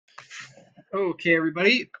Okay,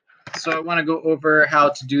 everybody. So I want to go over how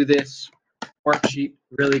to do this worksheet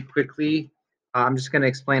really quickly. I'm just going to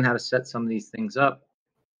explain how to set some of these things up.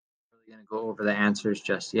 I'm really going to go over the answers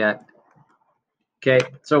just yet. Okay,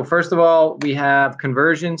 so first of all, we have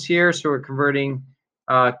conversions here. So we're converting,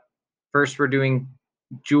 first we're doing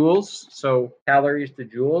joules, so calories to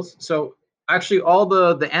joules. So actually all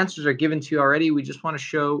the answers are given to you already. We just want to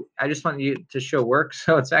show, I just want you to show work.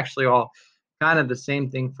 So it's actually all kind of the same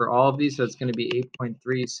thing for all of these. So it's going to be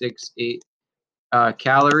 8.368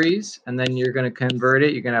 calories, and then you're going to convert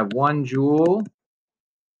it. You're going to have 1 joule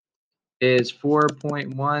is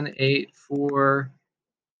 4.184.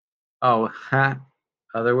 Oh,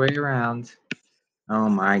 other way around. Oh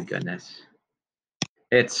my goodness.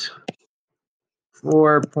 It's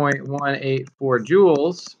 4.184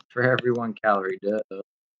 joules for every 1 calorie. Duh.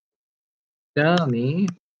 Dummy.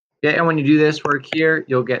 Okay, and when you do this work here,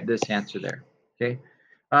 you'll get this answer there. Okay.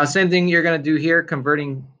 Same thing you're going to do here,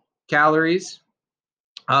 converting calories,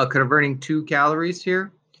 converting 2 calories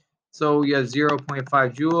here. So you have 0.5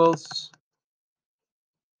 joules,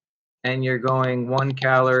 and you're going 1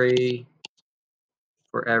 calorie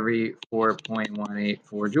for every 4.184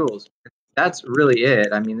 joules. That's really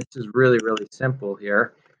it. I mean, this is really, really simple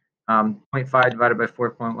here. 0.5 divided by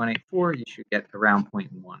 4.184, you should get around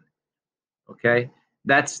 0.1. Okay,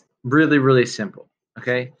 that's really, really simple.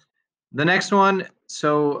 Okay, the next one.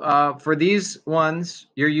 So for these ones,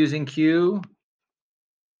 you're using Q.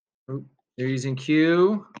 You're using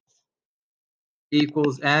Q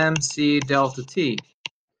equals MC delta T.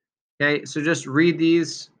 Okay, so just read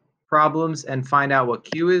these problems and find out what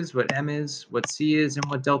Q is, what M is, what C is, and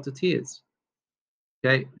what delta T is.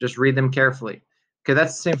 Okay, just read them carefully. Okay,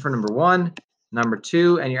 that's the same for number 1, number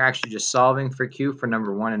 2, and you're actually just solving for Q for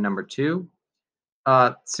number 1 and number 2.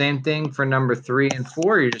 Same thing for number 3 and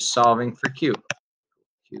 4, you're just solving for Q.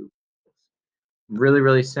 Q. Really,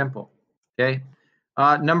 really simple. Okay.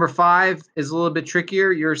 Number 5 is a little bit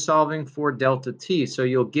trickier. You're solving for delta T. So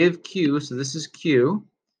you'll give Q, so this is Q.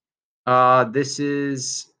 This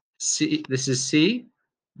is C, this is C,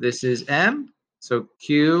 this is M. So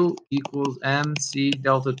Q equals MC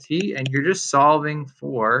delta T, and you're just solving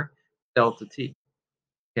for delta T.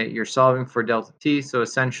 Okay, you're solving for delta T, so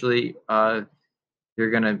essentially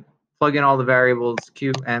you're going to plug in all the variables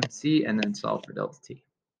Q, M, C, and then solve for delta T.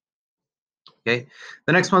 Okay,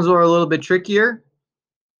 the next ones are a little bit trickier.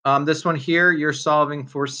 This one here, you're solving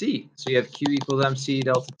for C. So you have Q equals MC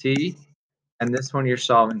delta T, and this one you're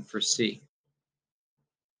solving for C.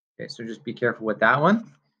 Okay, so just be careful with that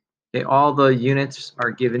one. Okay, all the units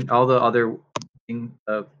are given, all the other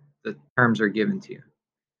the terms are given to you.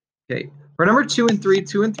 Okay, for number 2 and 3,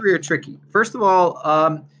 2 and 3 are tricky. First of all,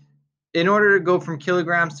 in order to go from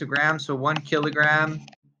kilograms to grams, so 1 kilogram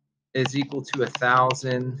is equal to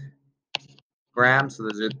 1,000 grams. So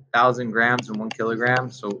there's 1,000 grams in 1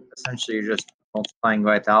 kilogram. So essentially you're just multiplying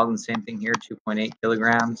by 1,000. Same thing here, 2.8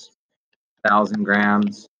 kilograms, 1,000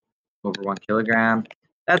 grams over 1 kilogram.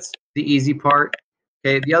 That's the easy part.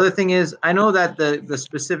 Okay, the other thing is, I know that the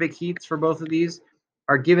specific heats for both of these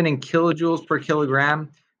are given in kilojoules per kilogram,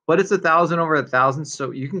 but it's 1,000 over 1,000, so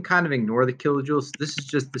you can kind of ignore the kilojoules. This is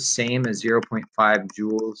just the same as 0.5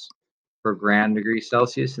 joules per gram degree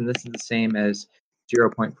Celsius, and this is the same as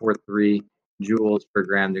 0.43 joules per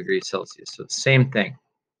gram degree Celsius. So same thing.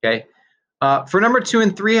 Okay. For number 2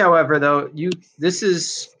 and 3, however, though,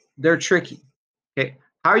 they're tricky. Okay,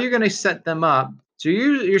 how are you going to set them up? So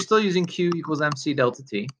you're still using Q equals MC delta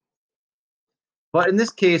T. But in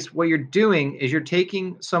this case, what you're doing is you're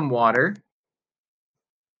taking some water.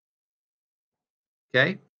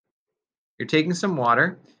 Okay, you're taking some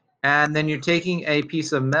water, and then you're taking a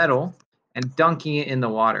piece of metal and dunking it in the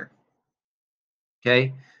water.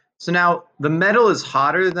 Okay, so now the metal is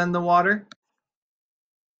hotter than the water.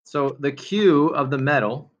 So the Q of the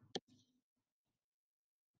metal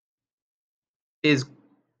is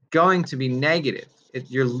going to be negative.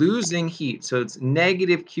 You're losing heat, so it's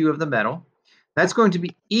negative Q of the metal. That's going to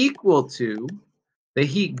be equal to the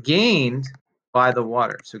heat gained by the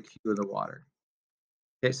water, so Q of the water.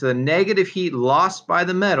 Okay, so the negative heat lost by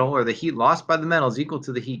the metal, or the heat lost by the metal, is equal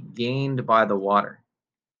to the heat gained by the water.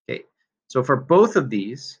 Okay, so for both of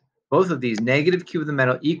these, negative Q of the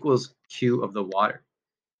metal equals Q of the water.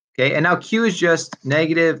 Okay, and now Q is just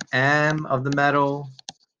negative M of the metal,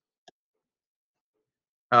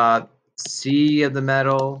 C of the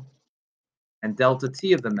metal, and delta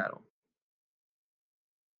T of the metal.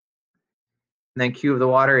 And then Q of the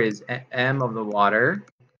water is M of the water,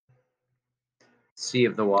 C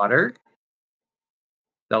of the water,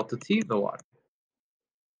 delta T of the water.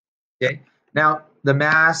 Okay, now the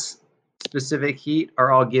mass specific heat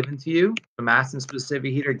are all given to you. The mass and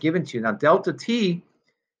specific heat are given to you. Now, delta T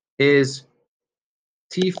is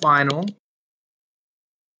T final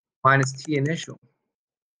minus T initial.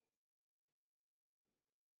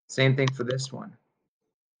 Same thing for this one.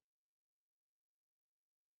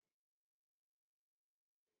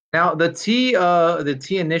 Now, the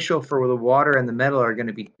T initial for the water and the metal are going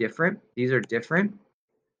to be different. These are different.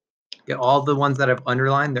 Okay, all the ones that I've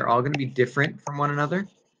underlined, they're all going to be different from one another.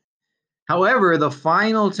 However, the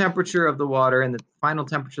final temperature of the water and the final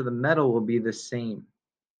temperature of the metal will be the same.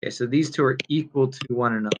 Okay, so these two are equal to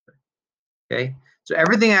one another. Okay, so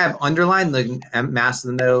everything I have underlined, the mass of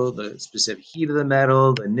the metal, the specific heat of the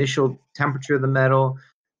metal, the initial temperature of the metal,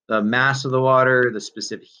 the mass of the water, the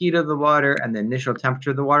specific heat of the water, and the initial temperature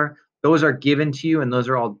of the water, those are given to you, and those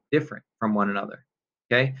are all different from one another.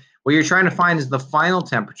 Okay, what you're trying to find is the final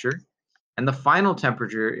temperature, and the final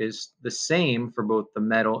temperature is the same for both the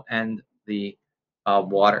metal and the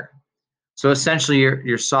water. So essentially,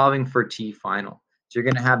 you're solving for T final. So you're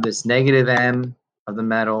going to have this negative M of the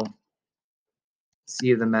metal,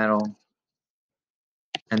 C of the metal,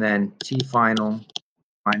 and then T final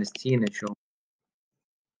minus T initial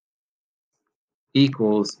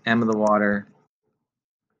equals M of the water,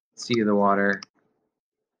 C of the water,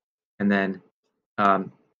 and then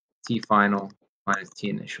T final minus T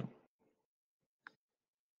initial.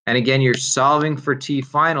 And again, you're solving for T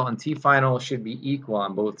final, and T final should be equal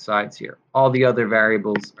on both sides here. All the other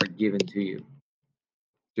variables are given to you.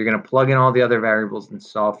 You're going to plug in all the other variables and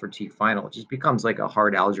solve for T final. It just becomes like a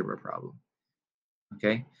hard algebra problem.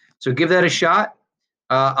 Okay, so give that a shot.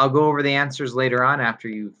 I'll go over the answers later on after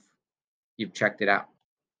you've checked it out.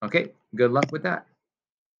 Okay, good luck with that.